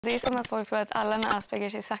Det är som att folk tror att alla med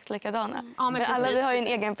Aspergers är exakt likadana. Ja, men alla vi har ju en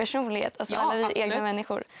precis. egen personlighet. Alltså, Ja, alla vi är absolut. egna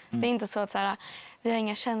människor. Det är inte så att så här, vi har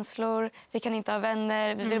inga känslor, vi kan inte ha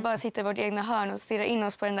vänner. Vi vill bara sitta i vårt egna hörn och stirra in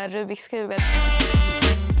oss på den där Rubiks kuben.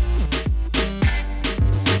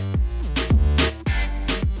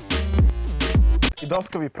 Idag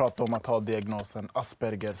ska vi prata om att ha diagnosen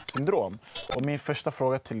Aspergers syndrom. Och min första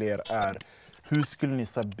fråga till er är, hur skulle ni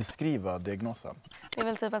beskriva diagnosen? Det är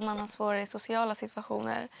väl typ att man har svårare i sociala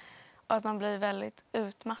situationer och att man blir väldigt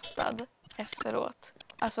utmattad efteråt.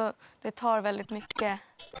 Alltså det tar väldigt mycket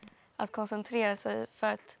att koncentrera sig, för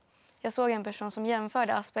att jag såg en person som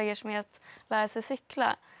jämförde Aspergers med att lära sig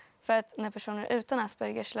cykla. För att när personer utan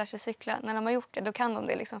Aspergers lär sig cykla, när de har gjort det, då kan de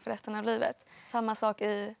det liksom för resten av livet. Samma sak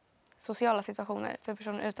i sociala situationer för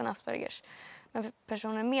personer utan Aspergers. Men för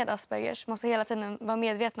personer med Aspergers måste hela tiden vara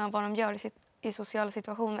medvetna om vad de gör i sociala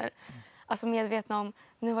situationer. Alltså medvetna om,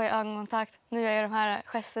 nu har jag ögonkontakt, nu gör jag de här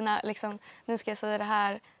gesterna, liksom, nu ska jag säga det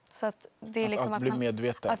här. Så att det är liksom att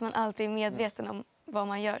man alltid är medveten om vad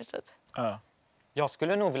man gör typ. Jag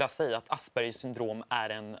skulle nog vilja säga att Aspergers syndrom är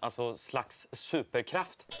en slags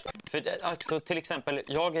superkraft. För till exempel,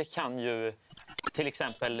 jag kan ju till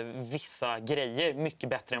exempel vissa grejer mycket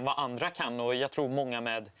bättre än vad andra kan. Och jag tror många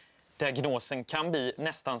med diagnosen kan bli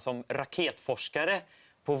nästan som raketforskare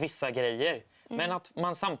på vissa grejer. Men att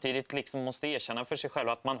man samtidigt liksom måste erkänna för sig själv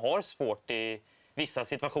att man har svårt i vissa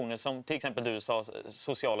situationer, som till exempel du sa,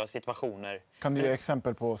 sociala situationer. Kan du ge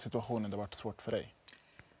exempel på situationer där det varit svårt för dig?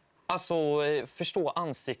 Alltså, förstå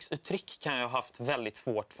ansiktsuttryck kan jag ha haft väldigt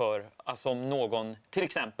svårt för. Alltså om någon till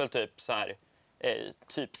exempel typ så här,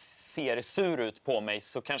 typ ser sur ut på mig,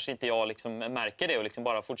 så kanske inte jag liksom märker det och liksom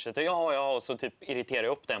bara fortsätter ja och så typ irriterar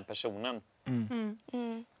jag upp den personen.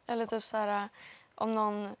 Eller typ så här, om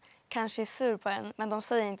någon kanske är sur på en men de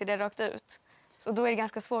säger inte det rakt ut. Så då är det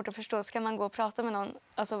ganska svårt att förstå. Ska man gå och prata med någon,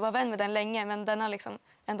 alltså vara vän med den länge, men den har liksom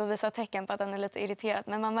ändå visat tecken på att den är lite irriterad,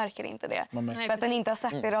 men man märker inte det. För att den inte har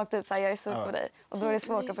sagt det rakt ut, så här, jag är sur på dig. Och då är det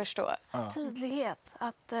svårt att förstå. Tydlighet.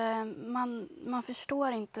 Att man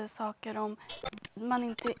förstår inte saker om man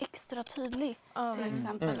inte är extra tydlig till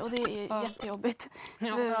exempel. Och det är jättejobbigt.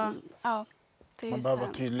 Man behöver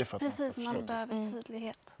vara tydlig för att precis, man man behöver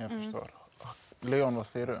tydlighet. Jag förstår. Leon, vad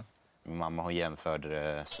säger du? Min mamma hon jämförde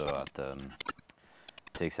det så att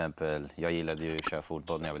till exempel, jag gillade ju att köra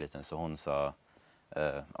fotboll när jag var liten, så hon sa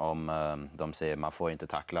om de säger man får inte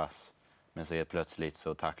tacklas, men så helt plötsligt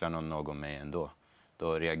så tacklar någon mig ändå.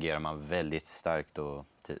 Då reagerar man väldigt starkt och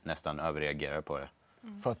nästan överreagerar på det.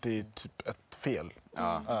 För att det är typ ett fel?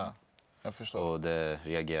 Ja, jag förstår. Och det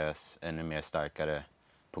reageras ännu mer starkare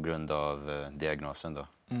på grund av diagnosen då.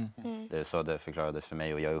 Det är så det förklarades för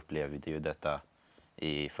mig, och jag upplevde ju detta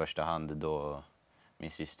i första hand då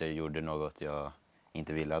min syster gjorde något jag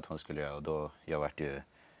inte ville att hon skulle göra, och då jag vart ju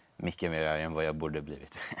mycket mer arg än vad jag borde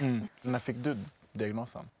blivit. När fick du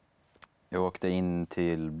diagnosen? Jag åkte in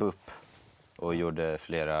till BUP och gjorde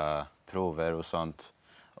flera prover och sånt,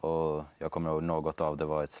 och jag kommer ihåg något av det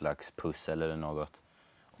var ett slags pussel eller något.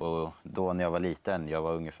 Och då när jag var liten, jag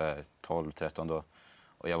var ungefär 12-13 då,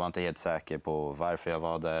 och jag var inte helt säker på varför jag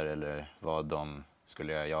var där eller vad de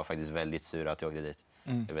skulle göra. Jag var faktiskt väldigt sur att jag åkte dit.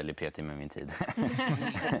 Jag är väldigt petig med min tid.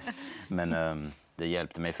 Men det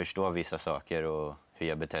hjälpte mig förstå vissa saker och hur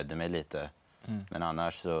jag betedde mig lite. Men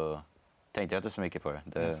annars så tänkte jag inte så mycket på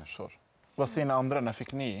det. Vad säger ni andra? När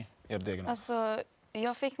fick ni er diagnos? Alltså,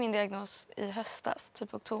 jag fick min diagnos i höstas,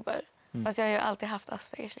 typ oktober. Fast jag har ju alltid haft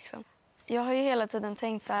Aspergers liksom. Jag har ju hela tiden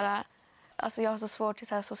tänkt så här, alltså jag har så svårt i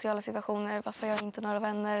så här sociala situationer, varför jag inte några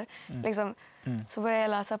vänner. Liksom. Så började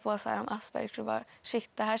jag läsa på så här om Aspergers och bara, shit,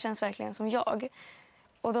 det här känns verkligen som jag.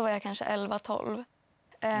 Och då var jag kanske 11-12.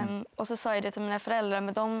 Och så sa jag det till mina föräldrar,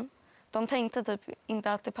 men de tänkte typ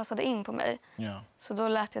inte att det passade in på mig. Så då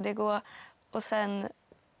lät jag det gå. Och sen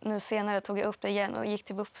nu senare tog jag upp det igen och gick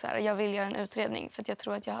till BUP så här, jag vill göra en utredning för att jag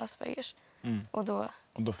tror att jag har Aspergers. Och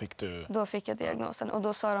då fick du? Då fick jag diagnosen. Och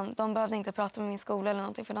då sa de behövde inte prata med min skola eller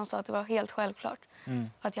någonting, för de sa att det var helt självklart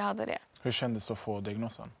att jag hade det. Hur kändes det att få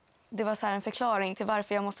diagnosen? Det var så här en förklaring till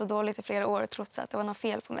varför jag måste dåligt i flera år trots att det var något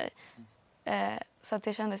fel på mig. Så att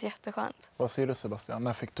det kändes jätteskönt. Vad säger du, Sebastian?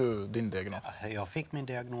 När fick du din diagnos? Jag fick min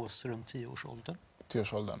diagnos runt 10-årsåldern.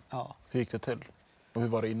 10-årsåldern? Ja. Hur gick det till? Och hur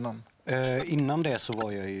var det innan? Innan det så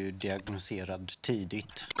var jag ju diagnoserad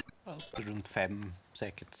tidigt. Runt 5,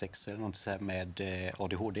 säkert 6 eller något så här, med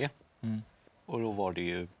ADHD. Och då var det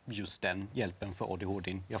ju just den hjälpen för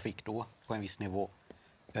ADHD jag fick då på en viss nivå.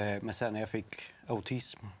 Men sen när jag fick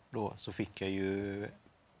autism då så fick jag ju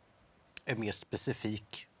en mer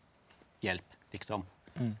specifik hjälp liksom.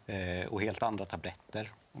 Och helt andra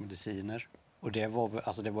tabletter och mediciner. Och det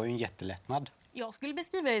var ju en jättelättnad Jag skulle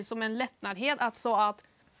beskriva det som en lättnadhet, alltså att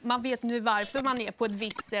man vet nu varför man är på ett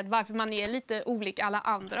visst sätt, varför man är lite olika alla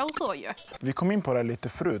andra och så ju. Vi kom in på det lite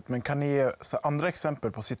förut, men kan ni ge andra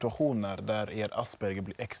exempel på situationer där er Asperger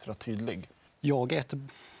blir extra tydlig? Jag äter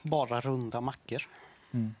bara runda mackor.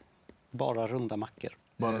 Bara runda mackor.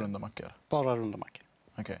 Bara runda mackor? Bara runda mackor.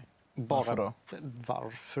 Okej. Varför då?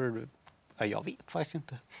 Varför? Ja, jag vet faktiskt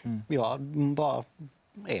inte. Jag bara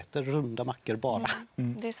äter runda mackor bara.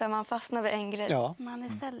 Det är så här, man fastnar vid en grej. Ja. Man är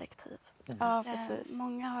selektiv. Ja, precis.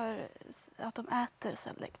 Många har att de äter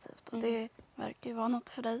selektivt och det verkar ju vara något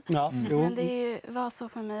för dig. Ja, jo. Men det var så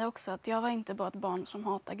för mig också att jag var inte bara ett barn som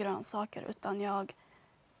hatar grönsaker utan jag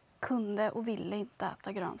kunde och ville inte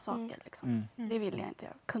äta grönsaker. Liksom. Det ville jag inte,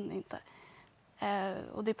 jag kunde inte.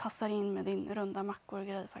 Och det passar in med din runda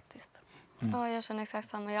mackor-grej faktiskt. Ja, jag känner exakt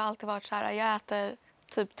samma. Jag har alltid varit så här, jag äter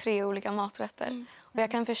typ 3 olika maträtter. Och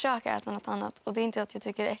jag kan försöka äta något annat. Och det är inte att jag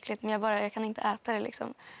tycker det är äckligt, men jag kan inte äta det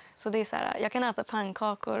liksom. Så det är så här, jag kan äta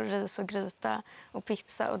pannkakor, ris och gryta och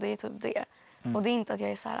pizza och det är typ det. Och det är inte att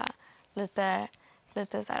jag är så här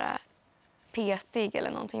lite så här petig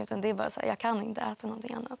eller någonting, utan det är bara så här, jag kan inte äta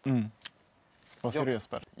någonting annat. Vad säger du,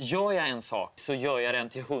 Jesper? Gör jag en sak så gör jag den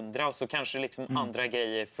till 100 och så kanske liksom andra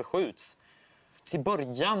grejer förskjuts. Till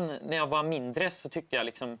början när jag var mindre så tyckte jag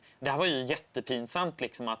liksom, det här var ju jättepinsamt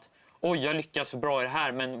liksom att oj, jag lyckas så bra i det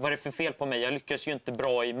här, men vad är det för fel på mig? Jag lyckas ju inte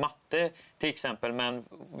bra i matte till exempel, men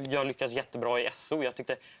jag lyckas jättebra i SO. Jag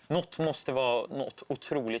tyckte något måste vara något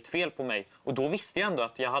otroligt fel på mig. Och då visste jag ändå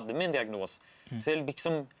att jag hade min diagnos. Så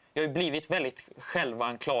jag har blivit väldigt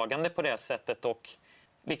självanklagande på det sättet och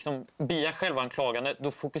liksom blir jag självanklagande,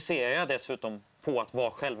 då fokuserar jag dessutom på att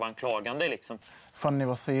vara självanklagande liksom. Fanny,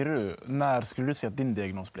 vad säger du? När skulle du säga att din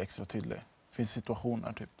diagnos blir extra tydlig? Finns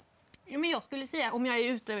situationer typ? Ja, men jag skulle säga om jag är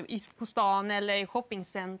ute på stan eller i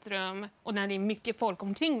shoppingcentrum och när det är mycket folk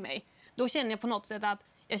omkring mig, då känner jag på något sätt att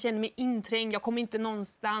jag känner mig inträngd, jag kommer inte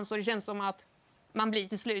någonstans och det känns som att man blir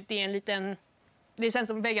till slut i en liten... Det känns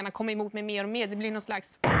som väggarna kommer emot mig mer och mer. Det blir någon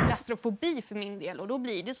slags klaustrofobi för min del och då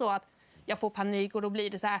blir det så att jag får panik och då blir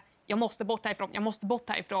det så här, jag måste bort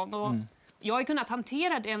härifrån. Och jag har kunnat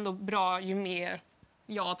hantera det ändå bra ju mer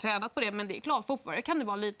jag har tränat på det, men det är klart fortfarande kan det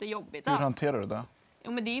vara lite jobbigt. Hur hanterar du det?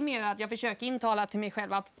 Ja, men det är mer att jag försöker intala till mig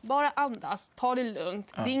själv att bara andas, ta det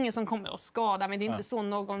lugnt. Det är ingen som kommer att skada mig, det är inte så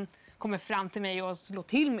någon kommer fram till mig och slår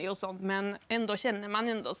till mig och sånt, men ändå känner man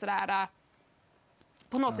ändå sådär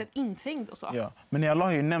på något sätt inträngd och så. Ja. Men ni alla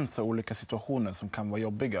har ju nämnt så olika situationer som kan vara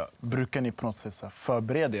jobbiga. Brukar ni på något sätt så här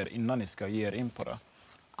förbereda er innan ni ska ge er in på det?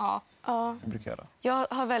 Ja. Brukar jag.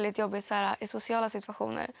 Jag har väldigt jobbigt så här, i sociala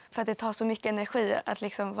situationer för att det tar så mycket energi att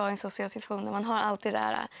liksom vara i en social situation där man har alltid det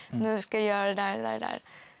där, nu ska jag göra det där.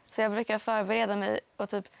 Så jag brukar förbereda mig och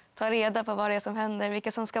typ ta reda på vad det är som händer,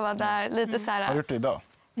 vilka som ska vara där. Lite så här, Har du gjort det idag?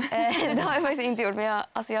 Det har jag faktiskt inte gjort, men jag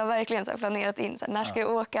har verkligen så här planerat in så här, när ska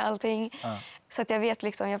jag åka allting. Så att jag vet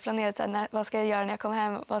liksom, jag har planerat så här, vad ska jag göra när jag kommer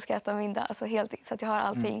hem, vad ska jag äta middag, alltså helt så att jag har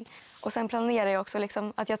allting. Och sen planerar jag också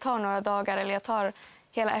liksom att jag tar några dagar eller jag tar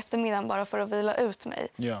hela eftermiddagen bara för att vila ut mig.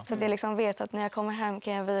 Så att jag liksom vet att när jag kommer hem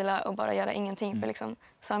kan jag vila och bara göra ingenting för att liksom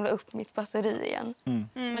samla upp mitt batteri igen.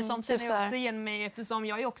 Men sånt känner jag också igen mig eftersom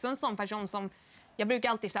jag är också en sån person som jag brukar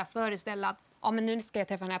alltid så här föreställa att men nu ska jag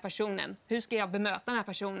träffa den här personen. Hur ska jag bemöta den här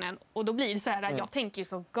personen? Och då blir det så här, jag tänker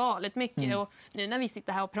så galet mycket. Och nu när vi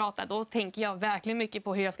sitter här och pratar, då tänker jag verkligen mycket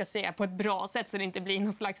på hur jag ska säga på ett bra sätt så det inte blir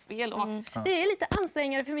någon slags fel. Och det är lite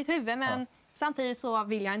ansträngande för mitt huvud, men samtidigt så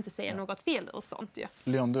vill jag inte säga något fel och sånt. Ja.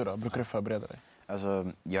 Leon, du då? Brukar du förbereda dig?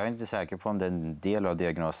 Alltså, jag är inte säker på om det är en del av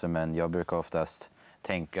diagnosen, men jag brukar oftast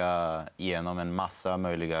tänka igenom en massa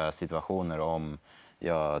möjliga situationer om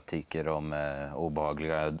jag tycker de är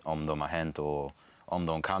obehagliga, om de har hänt och om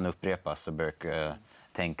de kan upprepas, så brukar jag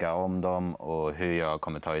tänka om dem och hur jag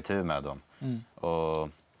kommer ta itu med dem. Och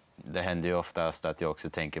det händer ju oftast att jag också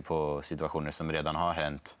tänker på situationer som redan har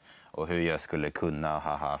hänt och hur jag skulle kunna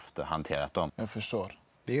ha hanterat dem. Jag förstår.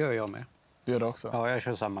 Det gör jag med. Du gör det också? Ja, jag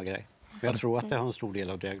kör samma grej. Jag tror att det har en stor del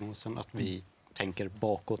av diagnosen att vi tänker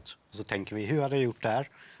bakåt. Och så tänker vi, hur hade jag gjort där?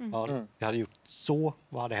 Ja, jag hade gjort så.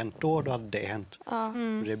 Vad hade hänt då? Då hade det hänt.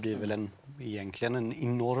 Det blir väl egentligen en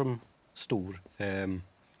enorm stor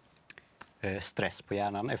stress på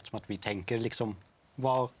hjärnan eftersom att vi tänker liksom,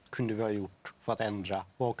 vad kunde vi ha gjort för att ändra?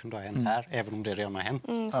 Vad kunde ha hänt här, även om det redan har hänt?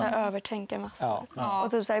 Så här övertänker massor.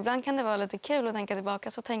 Och typ så här, ibland kan det vara lite kul att tänka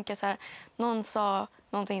tillbaka. Så tänker så här, någon sa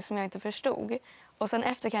någonting som jag inte förstod. Och sen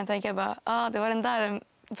efter kan jag tänka bara, det var den där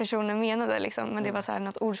personen menade liksom. Men det var så här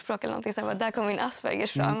något ordspråk eller någonting. Så bara, där kom min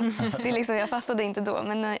Aspergers fram. Det är liksom, jag fattade inte då.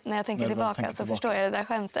 Men när jag tänker tillbaka så förstår jag det där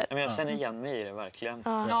skämtet. Men jag känner igen mig i det verkligen.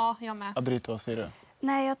 Ja, jag med. Adrito, vad säger du?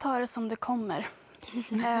 Nej, jag tar det som det kommer.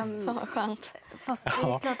 Fan vad skönt. Fast det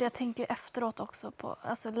är klart, jag tänker efteråt också på,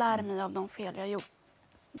 alltså lär mig av de fel jag gjort.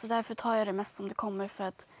 Så därför tar jag det mest som det kommer, för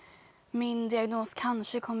att min diagnos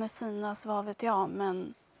kanske kommer synas, vad vet jag,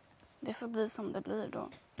 men det får bli som det blir då.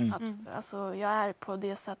 Alltså, jag är på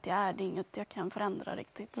det sätt jag är, det är inget jag kan förändra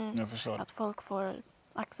riktigt. Jag förstår. Att folk får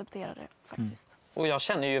acceptera det faktiskt. Och jag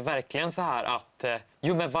känner ju verkligen så här att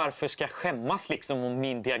men varför ska jag skämmas liksom om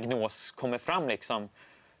min diagnos kommer fram liksom?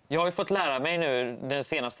 Jag har ju fått lära mig nu den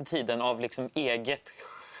senaste tiden av liksom eget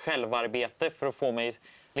självarbete för att få mig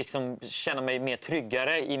liksom känna mig mer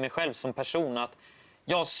tryggare i mig själv som person, att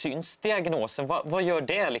jag syns diagnosen. Vad gör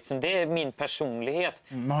det liksom? Det är min personlighet.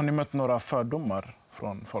 Men har ni mött några fördomar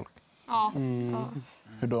från folk? Ja.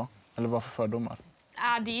 Hur då? Eller vad för fördomar?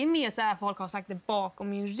 Det är mer så här, folk har sagt det bakom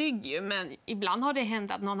min rygg ju, men ibland har det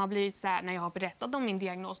hänt att någon har blivit så här, när jag har berättat om min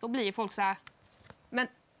diagnos, då blir folk så här, men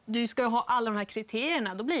du ska ju ha alla de här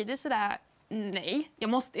kriterierna. Då blir det så där, nej, jag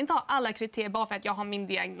måste inte ha alla kriterier bara för att jag har min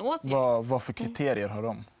diagnos. Vad för kriterier har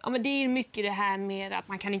de? Ja, men det är mycket det här med att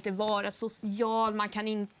man kan inte vara social, man kan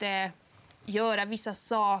inte göra vissa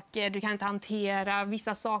saker, du kan inte hantera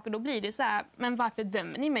vissa saker. Då blir det så här, men varför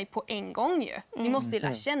dömer ni mig på en gång ju? Ni måste ju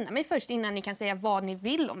lära känna mig först innan ni kan säga vad ni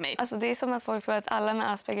vill om mig. Alltså det är som att folk tror att alla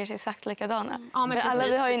med Aspergers är exakt likadana. Ja, men för alla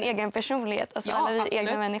vi har ju en precis. egen personlighet. Alltså Ja, alla vi är absolut.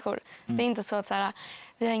 egna människor. Det är inte så att så här,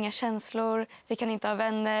 vi har inga känslor, vi kan inte ha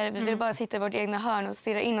vänner, vi vill bara sitta i vårt egna hörn och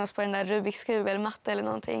stirra in oss på den där Rubiks kub eller matte eller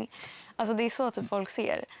någonting. Alltså det är så typ folk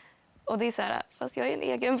ser. Och det är så här, fast jag är en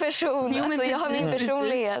egen person. Jo, men alltså, jag har min precis.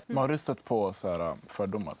 personlighet. Man har du stött på så här,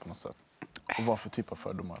 fördomar på något sätt? Och vad för typ av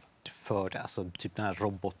fördomar? För alltså, typ den här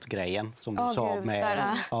robotgrejen som du Åh, sa gud, med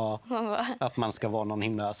Sara. ja, bara- att man ska vara någon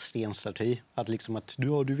himla stenstaty. Att liksom att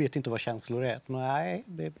du vet inte vad känslor är. Nej,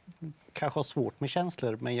 det kanske har svårt med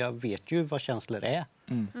känslor, men jag vet ju vad känslor är.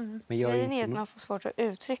 Men jag Grejen är att man får svårt att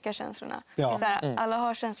uttrycka känslorna. Ja. Det är så här, alla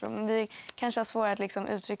har känslor, men vi kanske har svårt att liksom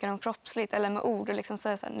uttrycka dem kroppsligt eller med ord och liksom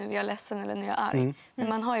säga så här, nu är jag ledsen eller nu är jag arg. Men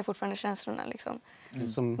man har ju fortfarande känslorna. Liksom.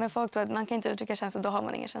 som, Men folk tror att man kan inte uttrycka känslor, då har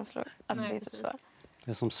man inga känslor. Alltså, Nej, det är typ precis. så.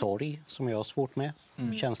 det är som sorg, som jag har svårt med.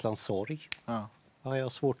 Känslan sorg. Ja. Ja, jag har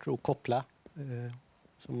svårt att koppla.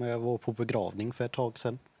 Som jag var på begravning för ett tag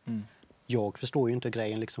sedan. Jag förstår ju inte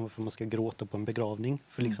grejen liksom, varför man ska gråta på en begravning.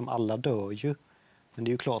 För liksom alla dör ju. Men det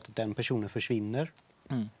är ju klart att den personen försvinner.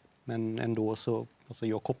 Men ändå så, alltså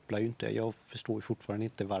jag kopplar ju inte. Jag förstår ju fortfarande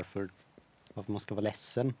inte varför man ska vara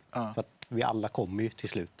ledsen. Ja. För att vi alla kommer ju till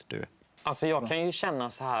slut dö. Alltså jag kan ju känna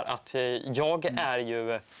så här att jag är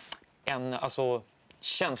ju en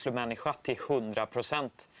känslomänniska till 100%.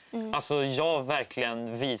 Alltså jag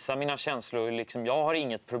verkligen visar mina känslor. Liksom, jag har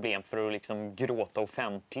inget problem för att liksom gråta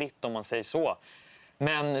offentligt om man säger så.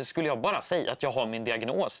 Men skulle jag bara säga att jag har min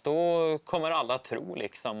diagnos, då kommer alla tro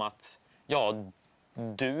liksom att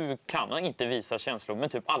du kan inte visa känslor. Men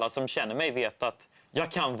typ alla som känner mig vet att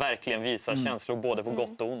jag kan verkligen visa känslor både på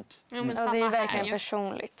gott och ont. Ja, men Ja, samma det är här verkligen ju.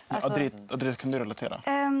 personligt. Alltså, Adrit, kan du relatera?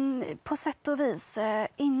 På sätt och vis.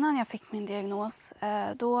 Innan jag fick min diagnos,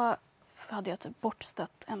 då hade jag typ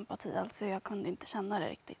bortstött empati. Alltså jag kunde inte känna det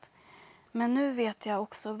riktigt. Men nu vet jag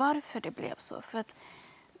också varför det blev så. För att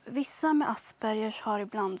vissa med Aspergers har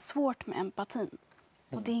ibland svårt med empatin.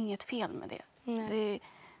 Och det är inget fel med det.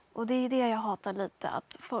 Och det är det jag hatar lite.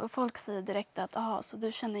 Att folk säger direkt att aha, så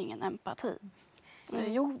du känner ingen empati.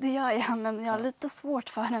 Jo, det gör jag, men jag har lite svårt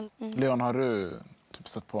för den. Leon, har du typ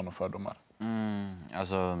stött på några fördomar?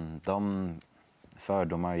 Alltså, de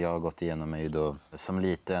fördomar jag har gått igenom är ju då som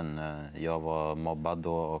liten. Jag var mobbad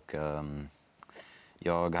då och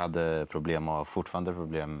jag hade problem och har fortfarande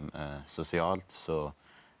problem socialt. Så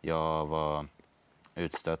jag var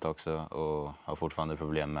utstött också och har fortfarande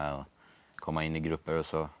problem med att komma in i grupper och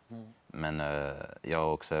så. Men jag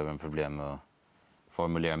har också även problem med att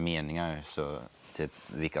formulera meningar. Så typ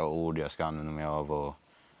vilka ord jag ska använda mig av och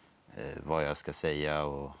vad jag ska säga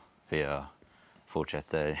och hur jag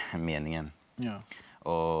fortsätter meningen. Ja.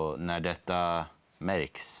 Och när detta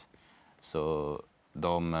märks så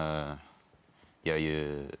de gör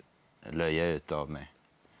ju löja ut av mig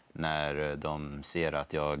när de ser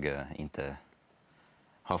att jag inte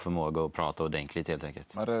har förmåga att prata ordentligt helt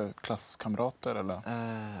enkelt. Är det klasskamrater eller?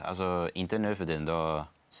 Alltså inte nu för tiden, då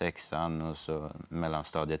 6:an och så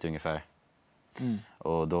mellanstadiet ungefär.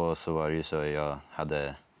 Och då så var det ju så jag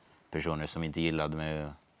hade personer som inte gillade mig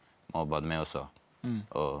och mobbade mig och så.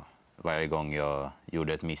 Och varje gång jag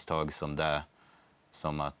gjorde ett misstag som det,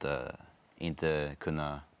 som att inte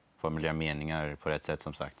kunna formulera meningar på rätt sätt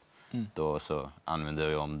som sagt. Då så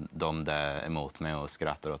använde jag dem där emot mig och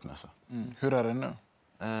skrattar åt mig. Så. Hur är det nu?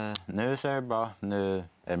 Nu så är det bra. Nu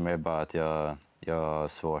är det mer bara att jag har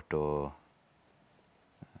svårt att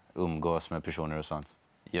umgås med personer och sånt.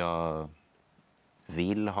 Jag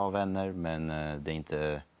vill ha vänner, men det är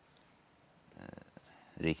inte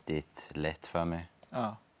riktigt lätt för mig.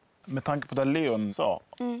 Ja. Med tanke på det Leon sa,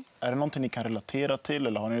 är det någonting ni kan relatera till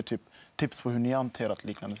eller har ni typ tips på hur ni har hanterat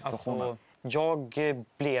liknande situationer? Alltså, jag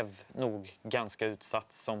blev nog ganska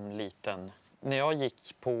utsatt som liten. När jag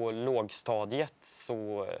gick på lågstadiet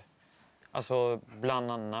så, alltså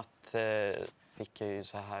bland annat fick jag ju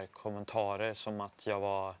så här kommentarer som att jag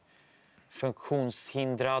var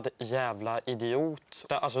funktionshindrad jävla idiot.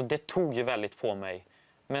 Alltså det tog ju väldigt på mig.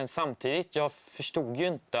 Men samtidigt, jag förstod ju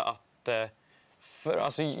inte att...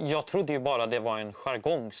 alltså, jag trodde ju bara det var en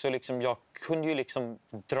jargong. Så liksom, jag kunde ju liksom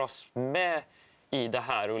dras med i det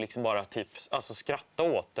här och liksom bara typ, alltså, skratta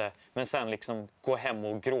åt det. Men sen liksom gå hem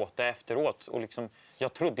och gråta efteråt. Och liksom,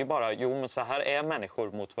 jag trodde ju bara, jo men så här är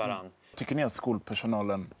människor mot varann. Tycker ni att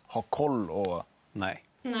skolpersonalen har koll? Och... Nej.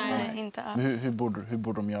 Nej, inte alls. Men hur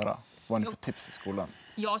borde de göra? Vad har ni för tips i skolan?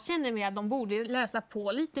 Jag känner mig att de borde läsa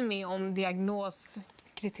på lite mer om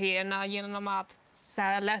diagnoskriterierna genom att så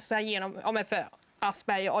här, läsa igenom för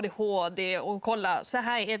Asperger, ADHD och kolla så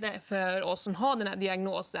här är det för oss som har den här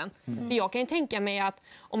diagnosen. För jag kan ju tänka mig att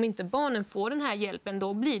om inte barnen får den här hjälpen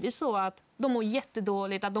då blir det så att de mår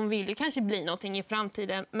jättedåligt, att de vill ju kanske bli någonting i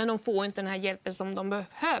framtiden men de får inte den här hjälpen som de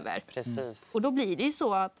behöver. Precis. Och då blir det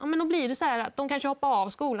så att då blir det så här att de kanske hoppar av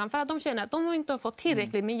skolan för att de känner att de inte har fått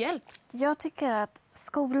tillräckligt med hjälp. Jag tycker att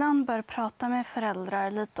skolan bör prata med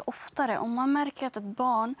föräldrar lite oftare. Om man märker att ett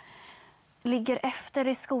barn ligger efter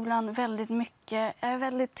i skolan väldigt mycket, är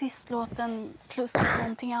väldigt tystlåten plus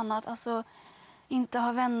någonting annat, alltså inte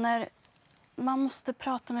har vänner. Man måste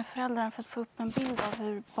prata med föräldrarna för att få upp en bild av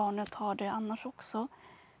hur barnet har det annars också.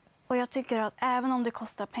 Och jag tycker att även om det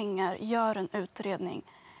kostar pengar, gör en utredning.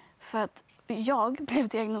 För att jag blev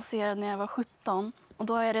diagnostiserad när jag var 17 och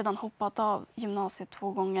då har jag redan hoppat av gymnasiet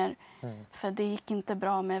 2 gånger. För det gick inte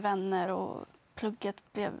bra med vänner och plugget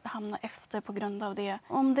hamnade efter på grund av det.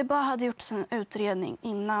 Om det bara hade gjorts en utredning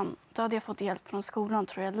innan, då hade jag fått hjälp från skolan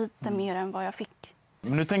tror jag, lite mer än vad jag fick.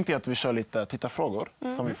 Men nu tänkte jag att vi kör lite tittarfrågor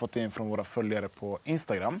som vi fått in från våra följare på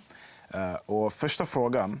Instagram. Och första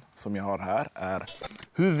frågan som jag har här är: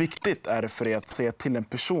 hur viktigt är det för dig att säga till en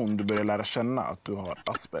person du börjar lära känna att du har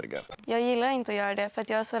Asperger? Jag gillar inte att göra det för att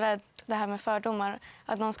jag är så rädd det här med fördomar.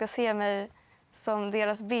 Att någon ska se mig som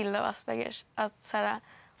deras bild av Aspergers. Att så här,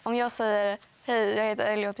 om jag säger hej, jag heter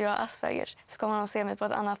Elliot och jag har Aspergers, så kommer de se mig på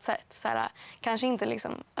ett annat sätt. Så här, kanske inte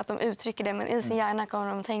liksom att de uttrycker det, men i sin hjärna kommer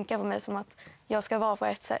de tänka på mig som att jag ska vara på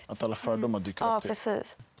ett sätt. Att alla fördomar dyker Ja, upp.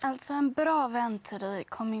 precis. Alltså en bra vän till dig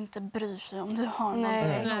kommer inte bry sig om du har någon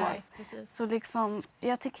diagnos. Så liksom,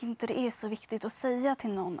 jag tycker inte det är så viktigt att säga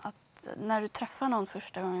till någon att när du träffar någon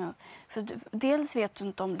första gången. För dels vet du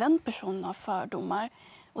inte om den personen har fördomar.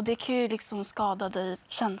 Och det kan ju liksom skada dig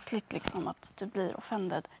känsligt, liksom, att du blir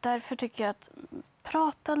offended. Därför tycker jag att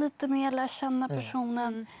prata lite mer, lära känna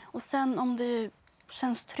personen. Och sen om det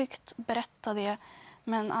känns tryggt, berätta det.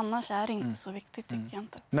 Men annars är det inte så viktigt, tycker jag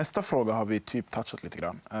inte. Nästa fråga har vi typ touchat lite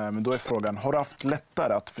grann. Men då är frågan, har du haft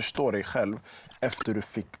lättare att förstå dig själv efter du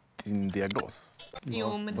fick din diagnos?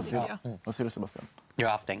 Jo, men det tycker jag. Vad säger du, Sebastian? Jag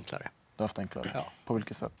har haft enklare. Du har haft enklare? Ja. På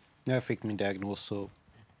vilket sätt? När jag fick min diagnos så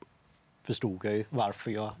förstod jag ju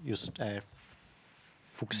varför jag just är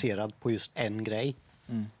fokuserad på just en grej.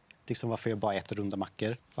 Liksom varför jag bara äter runda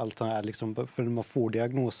mackor. Allt det här, liksom, för när man får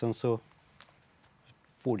diagnosen så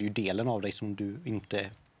får du ju delen av dig som du inte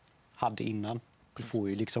hade innan. Du får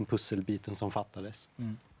ju liksom pusselbiten som fattades.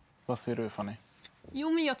 Vad säger du, Fanny? Jo,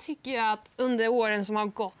 men jag tycker att under åren som har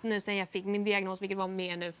gått nu sen jag fick min diagnos, vilket var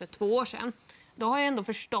mer nu för 2 år sedan, då har jag ändå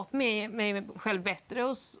förstått mig själv bättre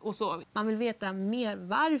och så. Man vill veta mer,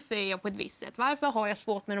 varför är jag på ett visst sätt? Varför har jag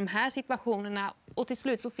svårt med de här situationerna? Och till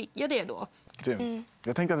slut så fick jag det då.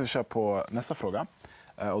 Jag tänkte att vi kör på nästa fråga.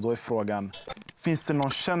 Och då är frågan, finns det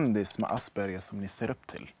någon kändis med Asperger som ni ser upp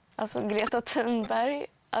till? Alltså Greta Thunberg,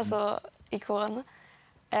 alltså ikon.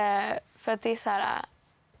 För att det är så här,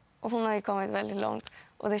 och hon har ju kommit väldigt långt.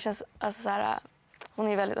 Och det känns alltså så här, hon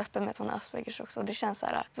är väldigt öppen med att hon har Aspergers också. Och det känns så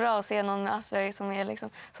här bra att se någon med Asperger som är liksom,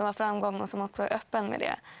 som har framgång och som också är öppen med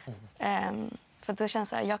det. För det känns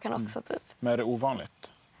så här, jag kan också typ. Men är det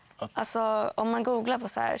ovanligt? Alltså om man googlar på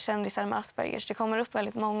så här kändisar med Aspergers, det kommer upp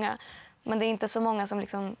väldigt många. Men det är inte så många som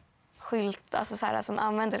liksom alltså så här, som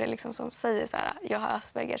använder det liksom, som säger så här, jag har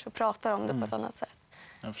Aspergers och pratar om det på ett annat sätt.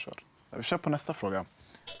 Jag förstår. Vi kör på nästa fråga.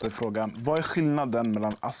 Då är frågan, vad är skillnaden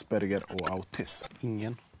mellan Asperger och autism?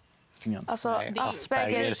 Ingen. Alltså,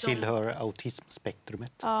 Asperger tillhör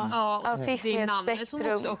autismspektrumet. Ja, autism det är är ett namnet som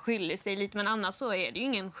spektrum. också skiljer sig lite, men annars så är det ju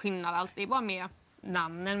ingen skillnad alls. Det är bara mer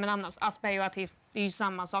namnen, men annars Asperger och autism, det är ju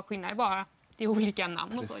samma sak. Skillnad är bara Det är olika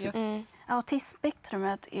namn och så. Ju.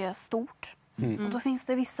 Autismspektrumet är stort. Och då finns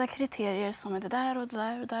det vissa kriterier som är det där och det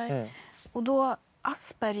där och det där. Och då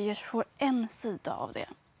Aspergers får en sida av det.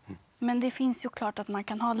 Men det finns ju klart att man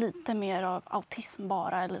kan ha lite mer av autism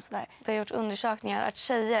bara eller sådär. Det har gjort undersökningar att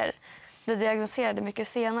tjejer blir diagnoserade mycket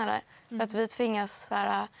senare. För att vi tvingas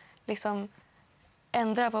liksom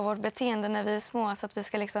ändra på vårt beteende när vi är små. Så att vi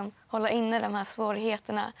ska liksom hålla inne de här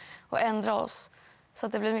svårigheterna och ändra oss. Så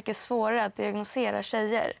att det blir mycket svårare att diagnosera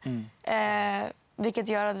tjejer. Vilket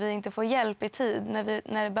gör att vi inte får hjälp i tid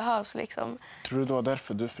när det behövs. Liksom. Tror du det var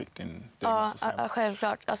därför du fick din diagnos? Ja,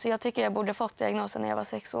 självklart. Alltså, jag tycker jag borde fått diagnosen när jag var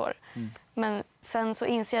 6 år. Men sen så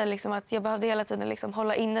inser jag liksom att jag behövde hela tiden liksom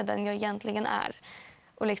hålla inne den jag egentligen är.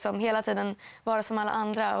 Och liksom hela tiden vara som alla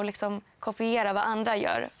andra och liksom kopiera vad andra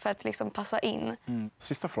gör för att liksom passa in.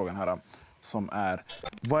 Sista frågan här som är,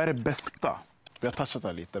 vad är det bästa? Vi har touchat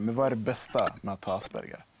det lite, men vad är det bästa med att ha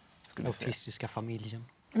Asperger? Autistiska familjen.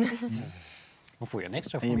 Man får ju en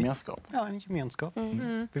extra En familj. gemenskap? Ja, en gemenskap.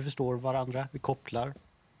 Vi förstår varandra, vi kopplar.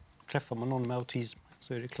 Träffar man någon med autism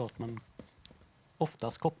så är det klart man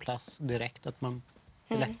oftast kopplas direkt. Att man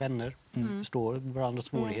är lätt vänner, förstår varandras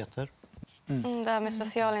svårigheter. Det här med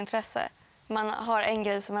specialintresse. Man har en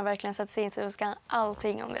grej som man verkligen sätter sig in i och ska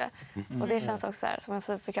allting om det. Och det känns också som en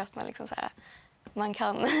superkraft. Man, liksom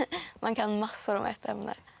man kan massor om ett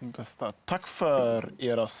ämne. Bästa. Tack för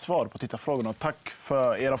era svar på tittarfrågorna och tack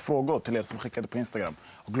för era frågor till er som skickade på Instagram.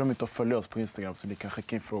 Och glöm inte att följa oss på Instagram så ni kan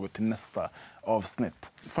skicka in frågor till nästa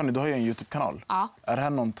avsnitt. Fanny, du har ju en YouTube-kanal. Ja. Är det här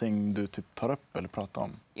någonting du tar upp eller pratar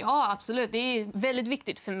om? Ja, absolut. Det är väldigt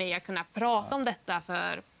viktigt för mig att kunna prata om detta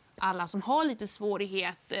för alla som har lite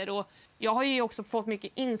svårigheter. Och jag har ju också fått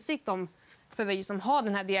mycket insikt om, för vi som har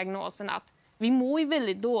den här diagnosen, att vi mår ju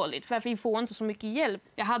väldigt dåligt för att vi får inte så mycket hjälp.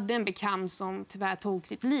 Jag hade en bekant som tyvärr tog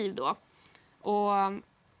sitt liv då. Och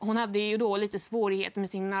hon hade ju då lite svårigheter med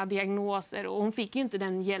sina diagnoser och hon fick ju inte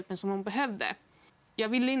den hjälpen som hon behövde. Jag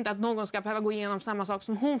vill inte att någon ska behöva gå igenom samma sak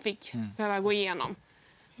som hon fick behöva gå igenom.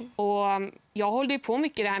 Och jag håller på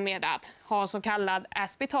mycket det här med att ha så kallad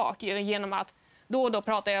aspertalk genom att då och då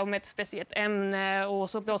pratar jag om ett speciellt ämne och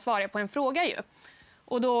så då svarar jag på en fråga ju.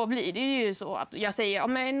 Och då blir det ju så att jag säger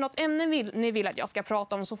om något ämne ni vill att jag ska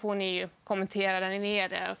prata om så får ni ju kommentera där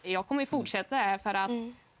nere. Jag kommer fortsätta här för att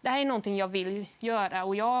det här är någonting jag vill göra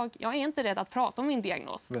och jag är inte rädd att prata om min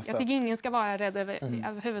diagnos. Jag tycker ingen ska vara rädd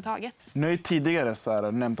överhuvudtaget. Ni har ju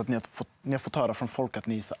tidigare nämnt att ni har fått höra från folk att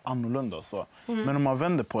ni är så annorlunda och så. Men om man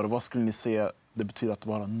vänder på det, vad skulle ni säga det betyder att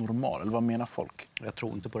vara normal? Eller vad menar folk? Jag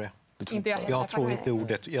tror inte på det. Inte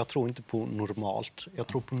Jag tror inte på normalt. Jag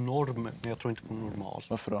tror på norm, men jag tror inte på normalt.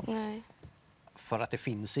 Varför då? Nej. För att det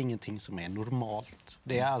finns ingenting som är normalt.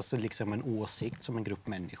 Det är alltså liksom en åsikt som en grupp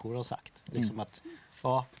människor har sagt. Liksom att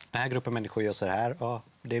den här gruppen människor gör så här. Ja,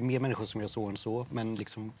 det är mer människor som gör så än så. Men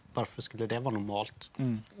liksom, varför skulle det vara normalt?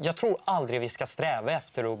 Jag tror aldrig vi ska sträva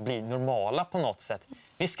efter att bli normala på något sätt.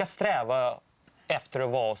 Vi ska sträva efter att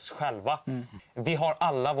vara oss själva. Vi har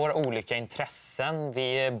alla våra olika intressen.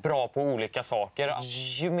 Vi är bra på olika saker.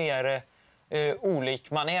 Ju mer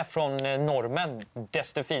olik man är från normen,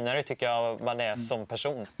 desto finare tycker jag man är som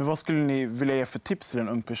person. Men vad skulle ni vilja ge för tips till en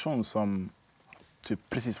ung person som typ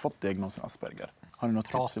precis fått diagnosen Asperger? Har ni något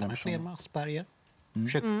tips till Prata den med fler personen? med Asperger.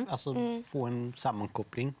 Försök få en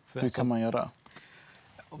sammankoppling. Hur kan man göra?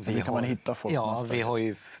 Hur kan man hitta folk med Asperger? Vi har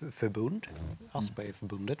ju förbund.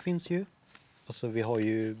 Aspergerförbundet finns ju. Alltså, vi har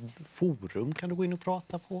ju forum kan du gå in och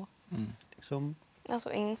prata på. Liksom.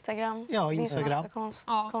 Alltså Instagram. Ja, Instagram.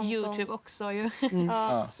 YouTube också ju.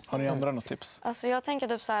 Har ni andra något tips? Alltså jag tänker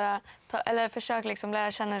typ så här, försök liksom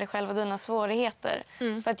lära känna dig själv och dina svårigheter.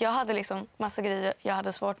 För att jag hade liksom massa grejer jag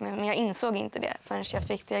hade svårt med, men jag insåg inte det förrän jag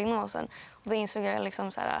fick diagnosen. Och då insåg jag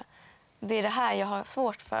liksom så här, det är det här jag har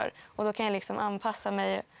svårt för. Och då kan jag liksom anpassa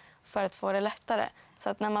mig för att få det lättare. Så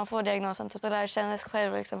att när man får diagnosen, typ, att lära känna sig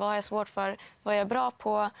själv, liksom, vad är jag svårt för, vad är jag bra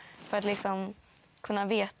på, för att liksom kunna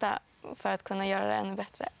veta, för att kunna göra det ännu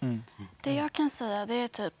bättre. Det jag kan säga det är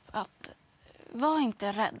typ att var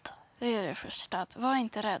inte rädd. Det är det första. Att var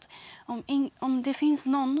inte rädd. Om det finns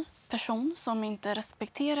någon person som inte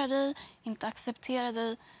respekterar dig, inte accepterar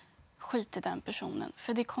dig, skit i den personen.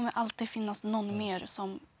 För det kommer alltid finnas någon mer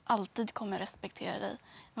som alltid kommer respektera dig.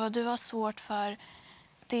 Vad du har svårt för,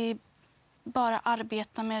 det är bara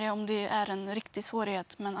arbeta med det om det är en riktig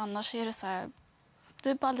svårighet. Men annars är det så här, du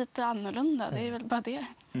är bara lite annorlunda. Det är väl bara det.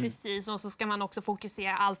 Precis, och så ska man också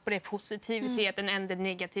fokusera allt på det positiviteten än det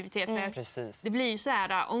negativitet. Precis. Det blir ju så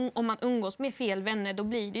här, om man umgås med fel vänner, då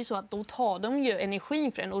blir det ju så att då tar de ju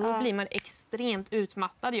energin för en och då blir man extremt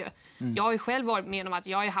utmattad ju. Jag har ju själv varit med om att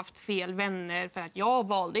jag har haft fel vänner för att jag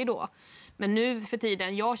valde då. Men nu för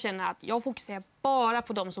tiden, jag känner att jag fokuserar bara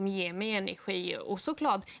på de som ger mig energi. Och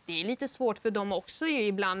såklart, det är lite svårt för dem också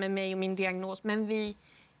ibland med mig och min diagnos. Men vi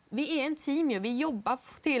är en team ju. Vi jobbar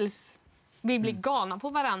tills vi blir galna på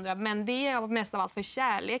varandra. Men det är mest av allt för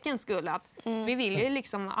kärlekens skull. Att vi vill ju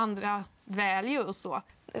liksom andra väl och så.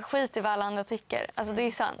 Skit i vad alla andra tycker. Alltså det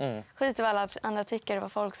är sant. Skit i vad alla andra tycker,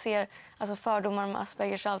 vad folk ser. Alltså fördomar om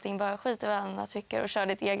Aspergers och allting. Bara skit i vad alla andra tycker och kör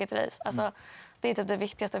ditt eget race. Alltså, det är typ det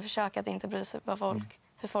viktigaste. Försök att inte bry sig på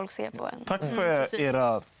hur folk ser på en. Tack för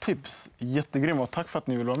era tips. Jättegrymma. Och tack för att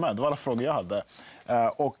ni ville vara med. Det var alla frågor jag hade.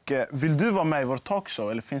 Och vill du vara med i vår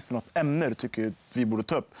talkshow eller finns det något ämne du tycker vi borde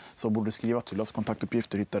ta upp, så borde du skriva till oss.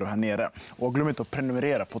 Kontaktuppgifter hittar du här nere. Och glöm inte att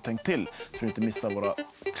prenumerera på Tänk till så du inte missar våra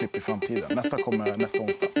klipp i framtiden. Nästa kommer nästa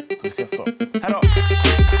onsdag. Så vi ses då. Hej då!